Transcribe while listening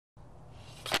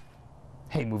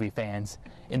Hey movie fans,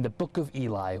 in The Book of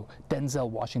Eli, Denzel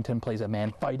Washington plays a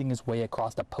man fighting his way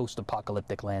across a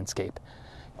post-apocalyptic landscape,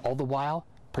 all the while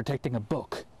protecting a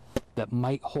book that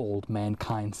might hold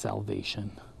mankind's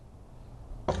salvation.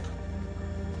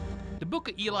 The Book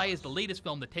of Eli is the latest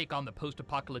film to take on the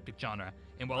post-apocalyptic genre,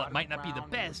 and while it might not be the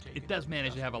best, it does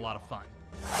manage to have a lot of fun.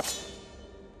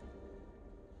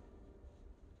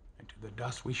 And to the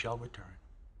dust we shall return.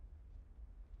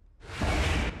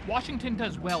 Washington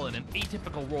does well in an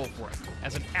atypical role for it,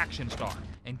 as an action star,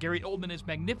 and Gary Oldman is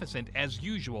magnificent as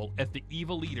usual as the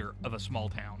evil leader of a small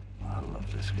town. I love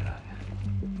this guy.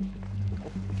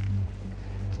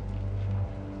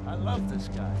 I love this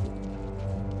guy.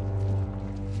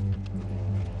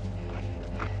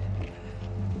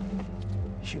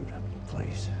 Shoot him,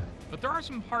 please. But there are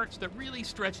some parts that really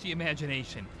stretch the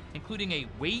imagination, including a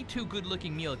way too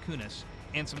good-looking Mila Kunis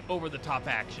and some over-the-top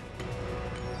action.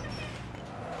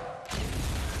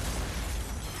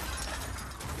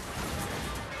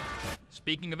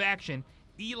 Speaking of action,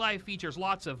 Eli features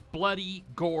lots of bloody,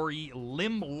 gory,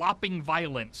 limb-lopping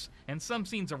violence, and some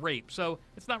scenes of rape, so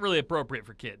it's not really appropriate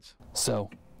for kids.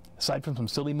 So, aside from some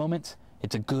silly moments,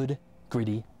 it's a good,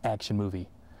 gritty action movie.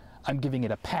 I'm giving it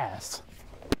a pass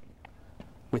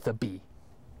with a B.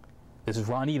 This is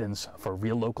Ron Edens for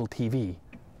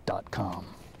RealLocalTV.com.